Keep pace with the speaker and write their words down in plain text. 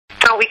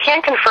we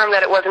can confirm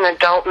that it was an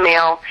adult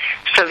male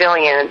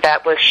civilian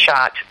that was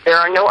shot. There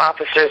are no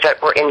officers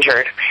that were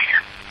injured.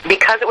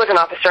 Because it was an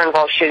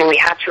officer-involved shooting, we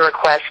had to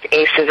request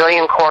a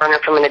civilian coroner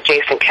from an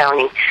adjacent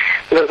county.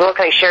 The Missoula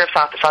County Sheriff's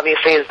Office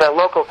obviously is the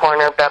local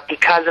coroner, but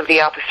because of the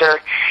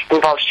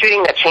officer-involved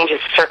shooting, that changes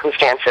the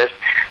circumstances.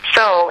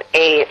 So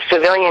a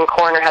civilian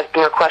coroner has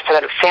been requested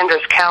out of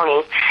Sanders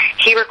County.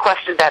 He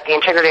requested that the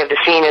integrity of the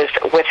scene is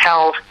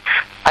withheld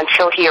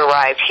until he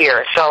arrives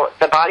here. So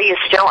the body is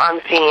still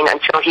on scene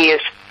until he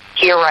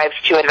arrives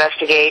to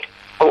investigate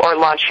or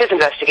launch his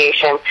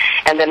investigation,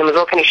 and then the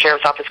Missoula County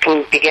Sheriff's Office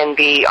can begin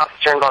the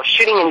officer-involved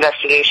shooting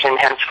investigation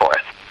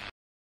henceforth.